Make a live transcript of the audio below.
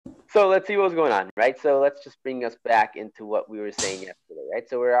So let's see what's going on, right? So let's just bring us back into what we were saying yesterday, right?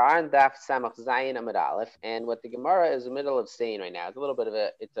 So we're on Daf Samach Zayin Amud Aleph, and what the Gemara is in the middle of saying right now is a little bit of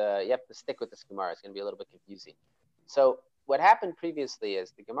you have to stick with this Gemara. It's going to be a little bit confusing. So what happened previously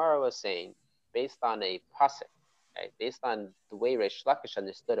is the Gemara was saying, based on a pasuk, right? Based on the way Reish Lakish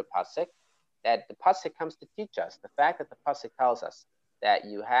understood a pasuk, that the pasuk comes to teach us the fact that the pasuk tells us that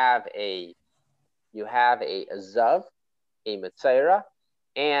you have a zav, a Metzora,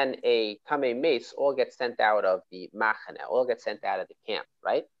 and a Tamei Mace all get sent out of the Machane, all get sent out of the camp,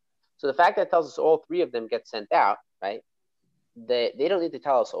 right? So the fact that it tells us all three of them get sent out, right? They don't need to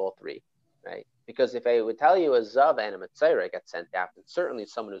tell us all three, right? Because if I would tell you a Zav and a Metzora get sent out, then certainly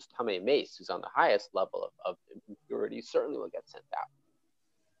someone who's Tamei Mace, who's on the highest level of impurity, certainly will get sent out.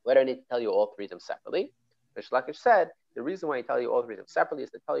 Why do I need to tell you all three of them separately? Rish Lakish said, the reason why I tell you all three of them separately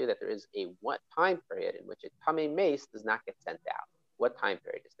is to tell you that there is a one time period in which a Tamei Mace does not get sent out. What time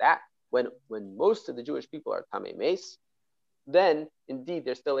period is that? When most of the Jewish people are Tamei Mace, then indeed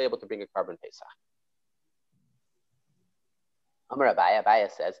they're still able to bring a carbon Pesach. Amar Abaya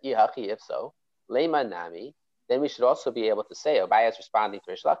says, if so, Lema Nami, then we should also be able to say, Abaya is responding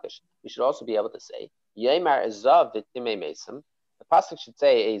to Rish Lakish, we should also be able to say, Yemar Zav v'timei Mesim, the pasuk should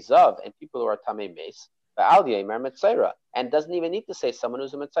say a Zav and people who are Tamei Mace, Ba'al Yemar Metzora, and doesn't even need to say someone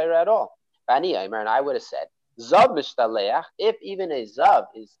who's a Metzora at all. Bani Yemar, and I would have said, Zav mishtaleach, if even a Zav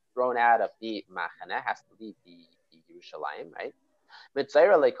is thrown out of the Machane, has to leave the Yerushalayim, right?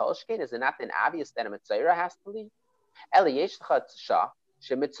 Metzora lekolshkein, is it not then obvious that a Metzora has to leave? Eli yesh l'cha shah,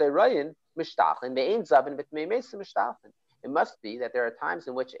 shemitzorayin mishtachlin, ve'ein Zavin v'tmei mesim mishtachlin. It must be that there are times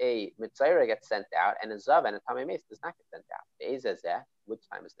in which a Metzora gets sent out and a Zav and a Tamei Mace does not get sent out. Be'ezeh, which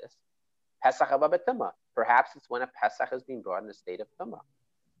time is this? Pesach haba b'tumah. Perhaps it's when a Pesach is being brought in a state of tumah.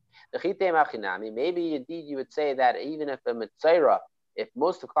 Maybe indeed you would say that even if a Metzora, if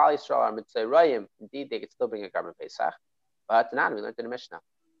most of Klal Yisrael are Metzorayim, indeed they could still bring a carbon Pesach. But not, we learned in the Mishnah.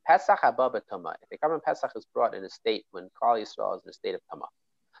 Pesach haba b'tumah. If a carbon Pesach is brought in a state when Klal Yisrael is in a state of tumah,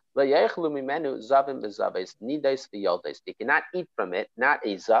 they cannot eat from it, not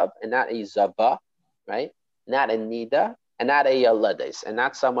a zav and not a zava, right? Not a nida and not a yalades, and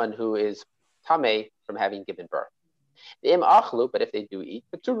not someone who is tameh from having given birth. But if they do eat,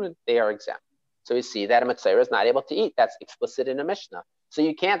 they are exempt. So we see that a Metzora is not able to eat. That's explicit in the Mishnah. So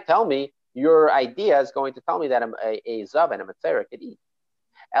you can't tell me your idea is going to tell me that a zav and a Metzora could eat.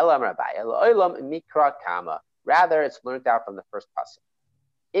 Rather, it's learned out from the first pasuk.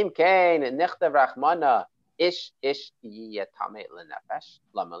 Im kain nechtav rachmana ish tamei lenefesh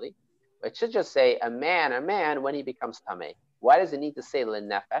lamali. It should just say a man when he becomes tamei. Why does it need to say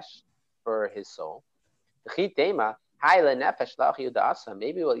lenefesh for his soul? Maybe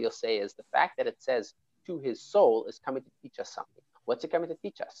what you'll say is the fact that it says to his soul is coming to teach us something. What's it coming to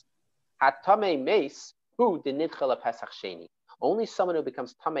teach us? Hatamei meis hu denidchala pesach sheni. Only someone who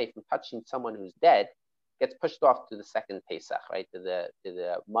becomes tamei from touching someone who's dead gets pushed off to the second Pesach, right? To the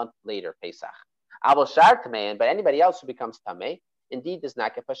month later Pesach. Abel shar tamein, but anybody else who becomes tamei indeed does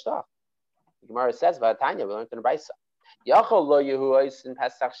not get pushed off. The Gemara says, "V'atanya," we learned in the Brisa. Yachol lo yehuos in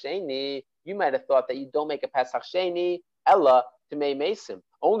Pesach sheni. You might have thought that you don't make a Pesach sheni ella tamei mesim.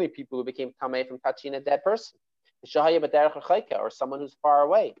 Only people who became tamei from touching a dead person. Or someone who's far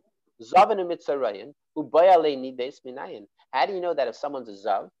away. Zavin and mitzarayin who bayale nides minayin. How do you know that if someone's a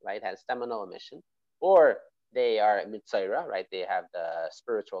zav, right, has seminal emission, or they are mitzayra, right, they have the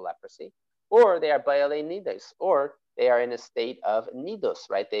spiritual leprosy, or they are bayale nides, or they are in a state of nidus,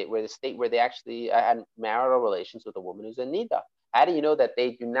 right, where they actually had marital relations with a woman who's a nida. How do you know that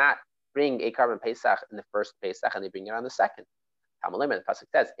they do not bring a carbon Pesach in the first Pesach and they bring it on the second? The pasuk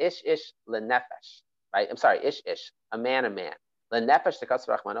says ish lenefesh, right? I'm sorry, ish a man lenefesh tekas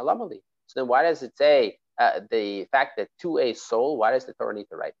rachman alamali. So then why does it say the fact that to a soul? Why does the Torah need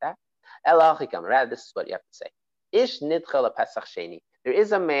to write that? Rather, this is what you have to say. Ish nidchel Pesach sheni. There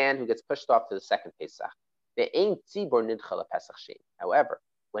is a man who gets pushed off to the second Pesach. There ain't tzibor nidchel Pesach sheni. However,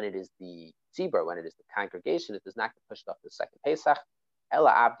 when it is the tzibor, when it is the congregation, it does not get pushed off to the second Pesach.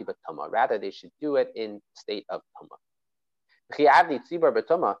 Ela abdi b'tuma. Rather, they should do it in state of tuma.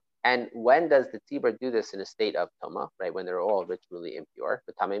 And when does the tzibor do this in a state of tuma? Right, when they're all ritually impure.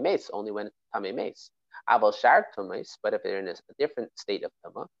 But tamei meis, only when it's tamei meis. Abel shar tumis, but if they're in a different state of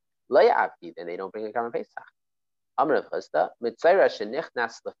tuma, then they don't bring a carbon Pesach. Amr Chisda, Mitzayra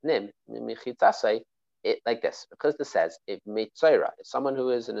shenichnas lefnim michitzasei. It like this. Chisda says, if Mitzayra, if someone who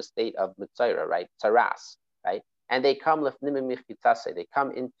is in a state of Mitzayra, right, tzaras, right, and they come lefnim michitzasei, they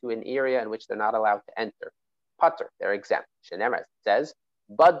come into an area in which they're not allowed to enter. Pater, they're exempt. Shenemar says,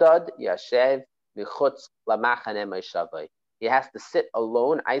 Badad yashev michutz lamachane meishavai. He has to sit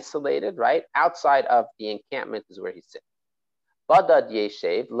alone, isolated, right? Outside of the encampment is where he sits. Badad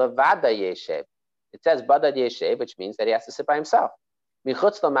yeshev, levada yeshev. It says badad yeshev, which means that he has to sit by himself.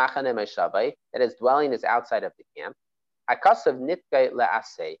 Michutz lamachane meshavai, that his dwelling is outside of the camp. Hakasav nitkai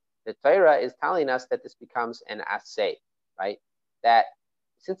le'aseh. The Torah is telling us that this becomes an aseh, right? That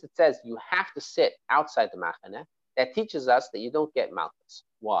since it says you have to sit outside the machane, that teaches us that you don't get malchus.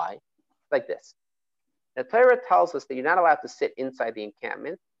 Why? Like this. The Torah tells us that you're not allowed to sit inside the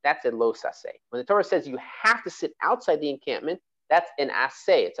encampment. That's a lo saseh. When the Torah says you have to sit outside the encampment, that's an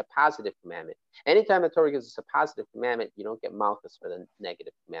aseh. It's a positive commandment. Anytime the Torah gives us a positive commandment, you don't get malchus for the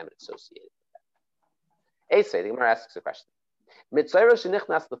negative commandment associated with that. Aseh, the Gemara asks a question. You have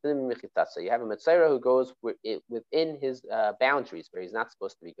a Mitzayra who goes within his boundaries where he's not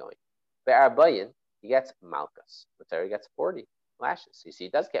supposed to be going. Be'arbayin, he gets malchus. Mitzayra gets 40 lashes. You see, he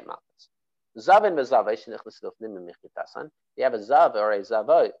does get malchus. Zav and Mezavah, you have a Zav or a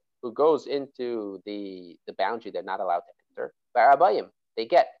Zavah who goes into the boundary they're not allowed to enter. Be'arbayim, they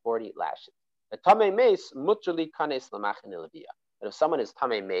get 40 lashes. The Tamei Meis, mutrali kanes l'machane leviyah. But if someone is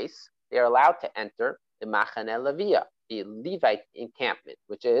Tamei Meis, they are allowed to enter the Machane Leviyah, the Levite encampment,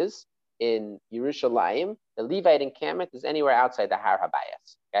 which is in Yerushalayim. The Levite encampment is anywhere outside the Har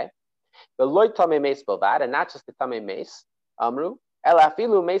Habayas. Okay, the Loy Tamei Meis Bovad, and not just the Tamei Meis. Amru El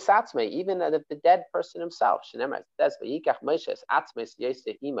Afilu Meis Atzmei, even the dead person himself. Shenemar says Vayikach Moshe Atzmei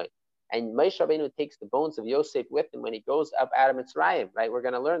Yosef Imay, and Moshe Rabbeinu takes the bones of Yosef with him when he goes up out of Mitzrayim. Right, we're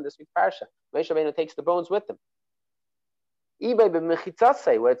going to learn this week's parsha. Moshe Rabbeinu takes the bones with him. What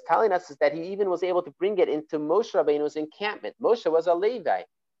it's telling us is that he even was able to bring it into Moshe Rabbeinu's encampment. Moshe was a Levite,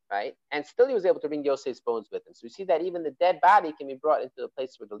 right? And still he was able to bring Yosef's bones with him. So we see that even the dead body can be brought into the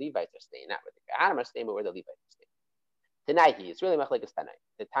place where the Levites are staying, not where the Kohanim are staying, but where the Levites are staying. Tanai, it's really Machlekes Tanai.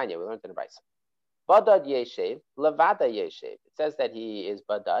 The Tanya, we learned in the Brisa. Badad Yeshev, Levada Yeshev. It says that he is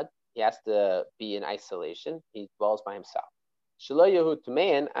Badad. He has to be in isolation. He dwells by himself. Shelo Yehu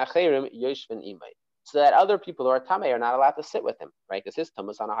Tumein Acherim Yoshvin Imay. So that other people who are tamei are not allowed to sit with him, right? Because his tum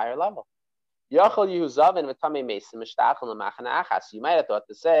is on a higher level. You might have thought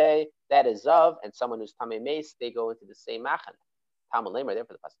to say that is zav, and someone who's tamei meis, they go into the same machan. Talmud Lemer,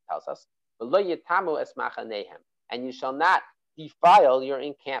 therefore the pasuk tells us, and you shall not defile your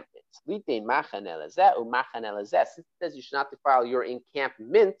encampments. Since it says you should not defile your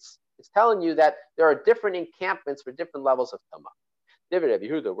encampments, it's telling you that there are different encampments for different levels of tumah. The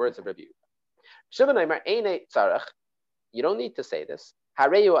words of Rabbi Yehuda. You don't need to say this.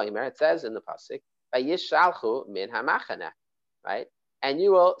 It says in the pasuk, right? And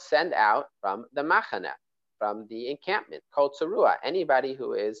you will send out from the machana, from the encampment, called tzarua, anybody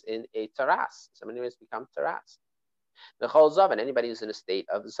who is in a taras, somebody who has become taras. The chol zav, and anybody who's in a state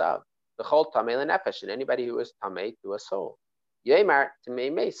of zav. The chol tamei lenefesh, and anybody who is tamei to a soul. Yemar tamei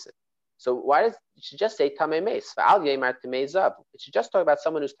meisen. So why does it should just say tamei meis? Va'al yemar tamei zav. It should just talk about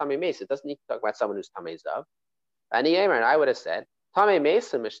someone who's tamei meis. It doesn't need to talk about someone who's tamei zav. And I would have said tamei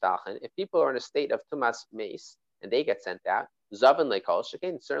meis and mishtachin. If people are in a state of tumas meis and they get sent out, zav and lekol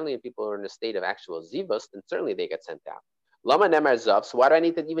shekin. Certainly, if people are in a state of actual zivus, then certainly they get sent out. Lama nemar zav. So why do I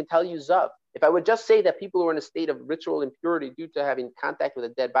need to even tell you zav? If I would just say that people who are in a state of ritual impurity due to having contact with a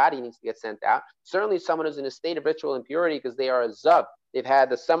dead body needs to get sent out, certainly someone who's in a state of ritual impurity because they are a zav. They've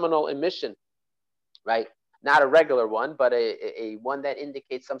had a seminal emission, right? Not a regular one, but a one that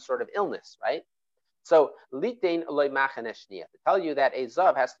indicates some sort of illness, right? So, litain loy machaneshnia, to tell you that a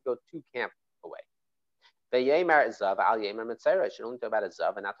zav has to go 2 camps away. The yemar zav al yemar mitzayra. It should only talk about a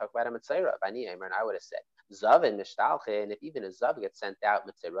zav and not talk about a mitzayra. Vani yemar, and I would have said zav and mishtalche, and if even a zav gets sent out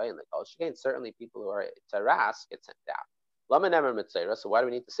mitzayra and lekol shekain, certainly people who are taras get sent out. Lama nemer mitzayra. So why do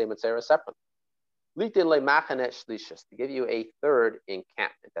we need to say mitzayra separately? Litin loy machanesh shlishus, to give you a 3rd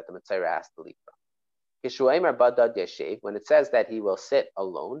encampment that the mitzayra has to leave from. Kishuaymer badad yeshev, when it says that he will sit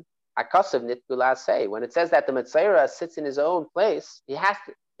alone. Akasav nitgulasei, when it says that the mitzayra sits in his own place, he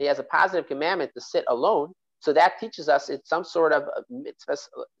has a positive commandment to sit alone. So that teaches us it's some sort of a mitzvah,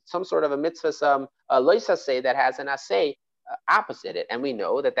 loisasei that has an asay opposite it, and we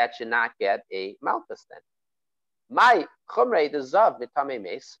know that should not get a malchus then. My chumrei the zav v'tamei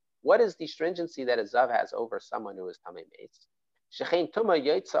meis. What is the stringency that a zav has over someone who is tamei meis? Shechein tuma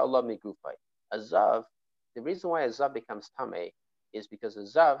yotza olav migufay. A zav, the reason why a zav becomes tamei is because a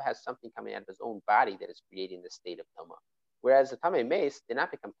zav has something coming out of his own body that is creating the state of tumah. Whereas the tamei meis did not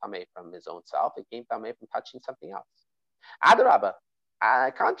become tamei from his own self; it came tamei from touching something else. Adarabba,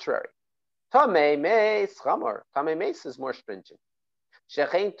 contrary, tamei meis chamor. Tamei meis is more stringent.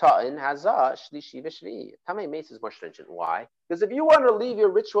 Shechein ta'in hazah shlishi v'shvi. Tamei meis is more stringent. Why? Because if you want to leave your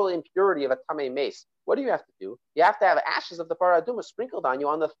ritual impurity of a tamei mace, what do you have to do? You have to have ashes of the parah adumah sprinkled on you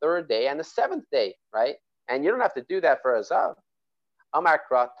on the 3rd day and the 7th day, right? And you don't have to do that for a zav. Amar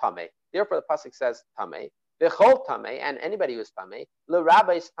kra tamei. Therefore, the pasuk says tamei. V'chol tamei, and anybody who's tamei,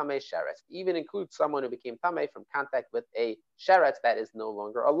 l'rabbeis tamei sheretz, even includes someone who became tamei from contact with a sheretz that is no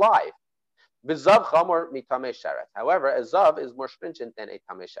longer alive. V'zav chamor mitamei sheretz. However, a zav is more stringent than a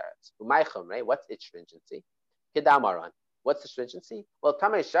tamei sheretz. Umay chomrei, what's its stringency? Kedamaran. What's the stringency? Well,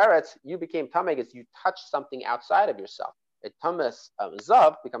 tamei sheretz, you became tamei because you touched something outside of yourself. A tames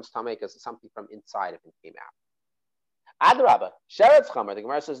zav becomes tamei because something from inside of him came out. Adrabah, sheretz chamer. The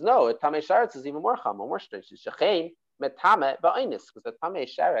Gemara says no. Tamei sheretz is even more chamer, more stringent. Shechein metame ba'onis, because the tamei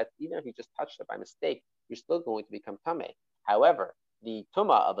sheretz, even if you just touched it by mistake, you're still going to become tamei. However, the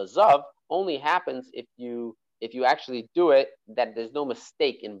tumah of a zav only happens if you actually do it, that there's no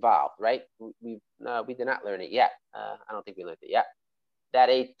mistake involved, right? We did not learn it yet. I don't think we learned it yet. That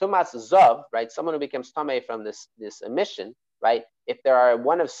a tumas zav, right, someone who becomes tamei from this emission, right? If there are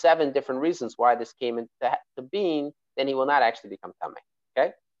one of 7 different reasons why this came into being, then he will not actually become tamei.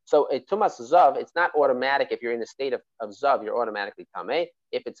 Okay, so a tumas zav, it's not automatic. If you're in the state of zav, you're automatically tamei.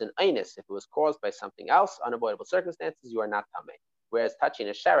 If it's an einus, if it was caused by something else, unavoidable circumstances, you are not tamei. Whereas touching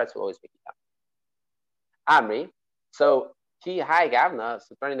a sheretz will always make you tamei. Amri, so ki hai gavna.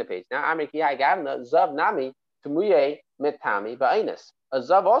 So turning the page now. Amri ki hai gavna zav nami tumuye metami ba'einus. A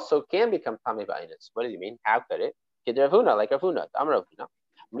zav also can become tamei ba'einus. What do you mean? How could it? Kidravuna, like Ravuna, Amar Ravuna.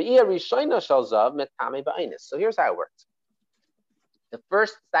 So here's how it works. The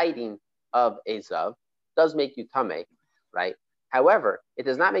first sighting of a zav does make you tamei, right? However, it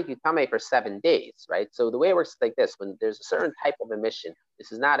does not make you tamei for 7 days, right? So the way it works is like this: when there's a certain type of emission,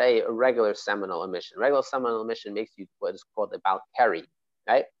 this is not a regular seminal emission. Regular seminal emission makes you what is called a balkari,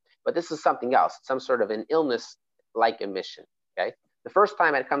 right? But this is something else, some sort of an illness-like emission. Okay, the first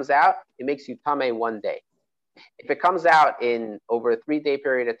time it comes out, it makes you tamei 1 day. If it comes out in over a 3-day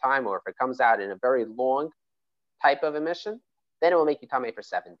period of time, or if it comes out in a very long type of emission, then it will make you tamei for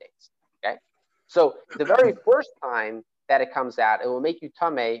 7 days. Okay, so the very first time that it comes out, it will make you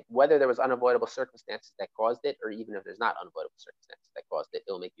tamei whether there was unavoidable circumstances that caused it, or even if there's not unavoidable circumstances that caused it,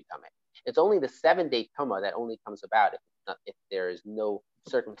 it will make you tamei. It's only the 7-day tumah that only comes about if there is no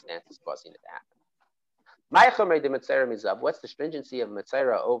circumstances causing it to happen. What's the stringency of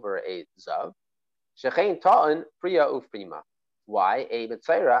metzera over a zav? Shechein ta'an priya ufrima. Why? A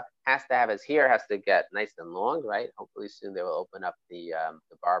metzora has to have his hair has to get nice and long, right? Hopefully soon they will open up the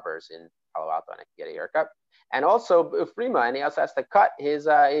barbers in Palo Alto and I can get a haircut. And also ufrima, and he also has to cut his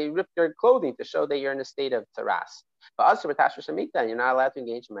ripped your clothing to show that you're in a state of taras. But also you're not allowed to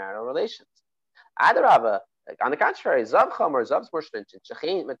engage in marital relations. Adarava, on the contrary, zav chomer, zav's more stringent.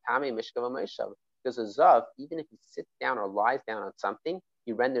 Shechein metame mishkav ameishav. Because a zav, even if he sits down or lies down on something,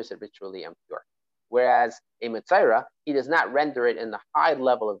 he renders it ritually impure. Whereas a metzora, he does not render it in the high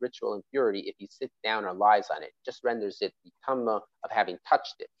level of ritual impurity if he sits down or lies on it. Just renders it the tumah of having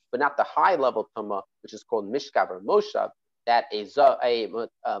touched it, but not the high level tumah, which is called mishkav or moshav, that a zav is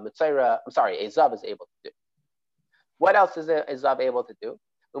able to do. What else is a zav able to do?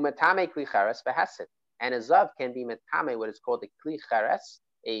 Umetame kli cheres v'hesed, and a zav can be metame what is called a kli cheres,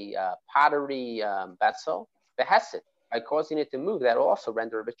 a pottery vessel v'hesed, by causing it to move. That will also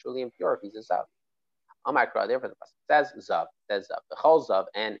render it ritually impure if he's a zav. Therefore, the pasuk says zav, the whole zav,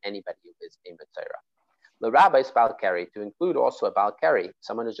 and anybody who is a metzora. The rabbi is balkari, to include also a balkari,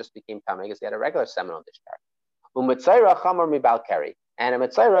 someone who just became tamei because they had a regular seminal discharge. Umetzora chamor mi balkari, and a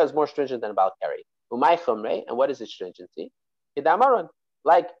metzora is more stringent than a balkari. Umay chumrei, and what is its stringency? Kedamaron,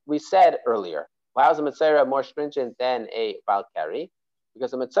 like we said earlier. Why is a metzora more stringent than a balkari?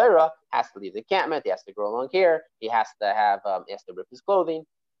 Because a metzora has to leave the encampment, he has to grow long hair, he has to rip his clothing.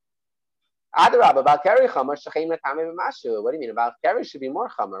 What do you mean? About carry should be more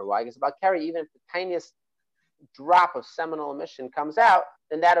chamer. Why? Because about carry, even if the tiniest drop of seminal emission comes out,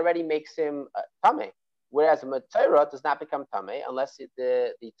 then that already makes him tamei. Whereas a metzora does not become tamei unless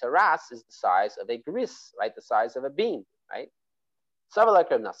the taras is the size of a gris, right? The size of a bean, right? Sava like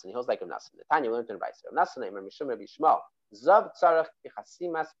Rav Nassan, he holds like Rav Nassan. The Tanya learned in Rav Nassan, Rav Mishum, Rav Yishmael. Zav tzarach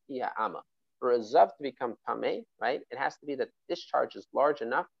kichasimas piha ama. For a zav to become tamei, right? It has to be that the discharge is large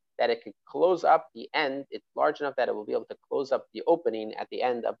enough that it could close up the end. It's large enough that it will be able to close up the opening at the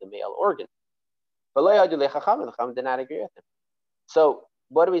end of the male organ. But the Chacham did not agree with him. So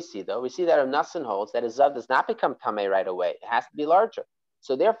what do we see though? We see that Rav Nassan holds that a zav does not become tamei right away. It has to be larger.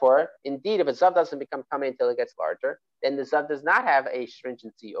 So therefore, indeed, if a zav doesn't become tamei until it gets larger, then the zav does not have a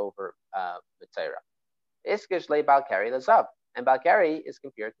stringency over metzora. Iskish le balkari the zav, and balkari is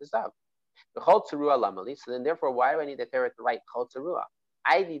compared to zav. The chol tzarua lamali. So then, therefore, why do I need the Torah to write chol tzarua?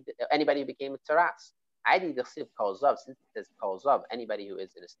 I need anybody who became a tzaras. I need the chsiv kol zav. Since it says kol zav, anybody who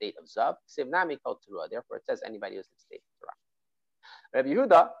is in a state of zav. Chsiv nami kol tzarua. Therefore, it says anybody who is in a state of tzaras. Rabbi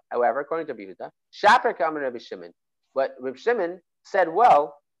Yehuda, however, according to Rabbi Yehuda, shaper kamen Rabbi Shimon. But Rabbi Shimon said,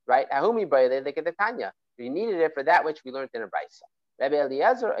 well, right? Ahumi bayle they get the Tanya. We needed it for that which we learned in a brayso. Rabbi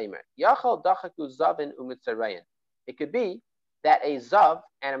Eliezer Eimer, Yachal dachaku zavin umitzarayin. It could be that a zav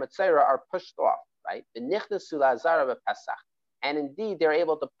and a mitzayra are pushed off, right? The nichnasu lazara b'pasach, and indeed they're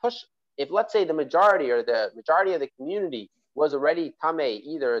able to push. If let's say the majority of the community was already tamei,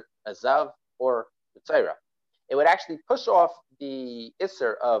 either a zav or mitzayra, it would actually push off the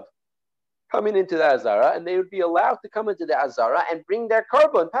isser of coming into the azara, and they would be allowed to come into the azara and bring their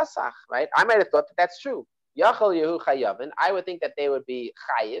korban Pesach, right? I might have thought that that's true. Yachal Yehu Chayavin, I would think that they would be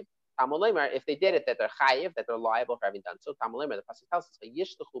chayiv. Tamulimer, if they did it, that they're chayiv, that they're liable for having done so. Tamulimer, the pasuk tells us,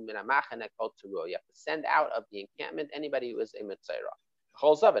 "Yishluchu min hamachane kol tzuru." You have to send out of the encampment anybody who is a mitzayra.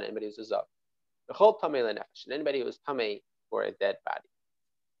 Chol zav, anybody who's a zav. The chol tamei lenefesh, and anybody who is tamei for a dead body.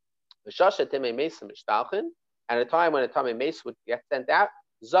 V'shasha temei mesim mishtalchin. At a time when a tamei mes would get sent out,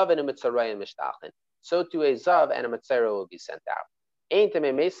 zav and a mitzayra mishtalchin. So to a zav and a mitzayra will be sent out. Ain't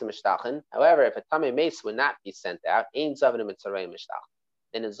tamei mes mishtalchin. However, if a tamei mes would not be sent out, ain't zav and a mitzayra mishtalchin.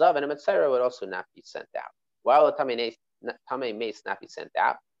 Then a zav and a mitzayra would also not be sent out. Why will a tamei mes not be sent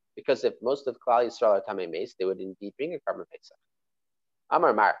out? Because if most of Klal Yisrael are tamei mes, they would indeed bring a korban pesach.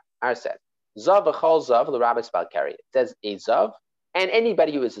 Amar Mar said, zav v'chol zav l'rabis balkari. It says a zav and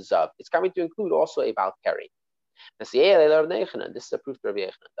anybody who is a zav. It's coming to include also a balkari. This is a proof to Rabbi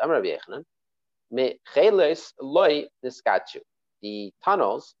Yechanan. Amar Rabbi Yechanan, mecheles loy niskatchu. The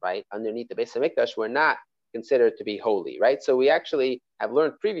tunnels, right, underneath the Beis Hamikdash were not considered to be holy, right? So we actually have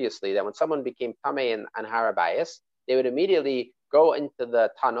learned previously that when someone became tamei on Har HaBayis, they would immediately go into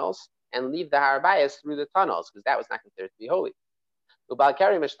the tunnels and leave the Har HaBayis through the tunnels because that was not considered to be holy. And a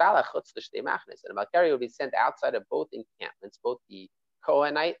Balkari would be sent outside of both encampments, both the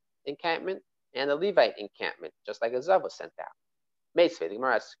Kohanite encampment and the Levite encampment, just like a Zav was sent out. Meisvei, the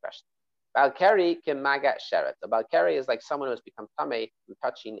Gemara asks a question. Balkari can magat sheret. A Balkari is like someone who has become tamei from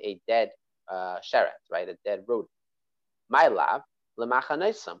touching a dead sheret, right, a dead rodent. My lav,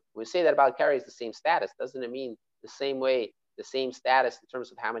 lemachanoisam. We say that Balkari is the same status. Doesn't it mean the same way, the same status in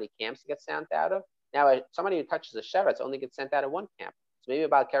terms of how many camps he gets sent out of? Now, somebody who touches a sheret only gets sent out of one camp. So maybe a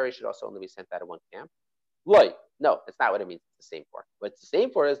Balkari should also only be sent out of one camp. Loy, no, that's not what it means. It's the same for. What it's the same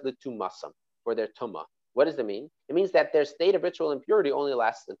for is the tumasam, for their tumah. What does it mean? It means that their state of ritual impurity only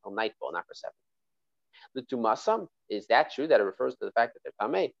lasts until nightfall, not for 7 days. The tumasam, is that true that it refers to the fact that they're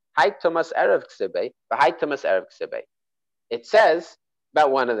tamei? Hai tumas erev ksebe, hai tumas erev ksebe. It says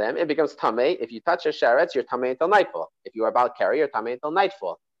about one of them, it becomes tamei. If you touch a sheret, you're tamei until nightfall. If you are Balkari, you're tamei until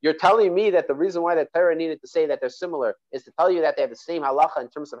nightfall. You're telling me that the reason why the Torah needed to say that they're similar is to tell you that they have the same halacha in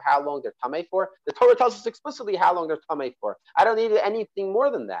terms of how long they're tamei for? The Torah tells us explicitly how long they're tamei for. I don't need anything more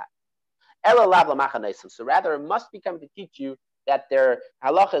than that. So rather, it must be coming to teach you that their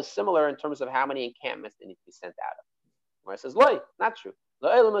halacha is similar in terms of how many encampments they need to be sent out of. Where it says, loy, not true.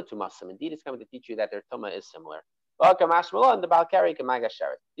 Indeed, it's coming to teach you that their tumah is similar. And the Balkari can maga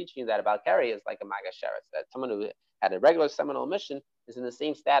sheret, teaching you that a Balkari is like a maga sheret, that someone who had a regular seminal mission is in the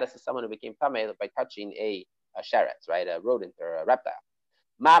same status as someone who became tamei by touching a sheret, right, a rodent or a reptile.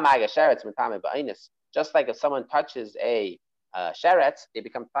 Ma maga sheret mitame ba'inus. Just like if someone touches a sheret, they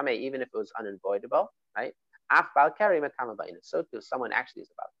become tamei even if it was unavoidable, right? Af balkari matame ba'inus. So too, someone actually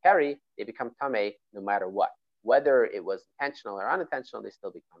is a balkari, they become tamei no matter what. Whether it was intentional or unintentional, they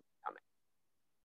still become tamei.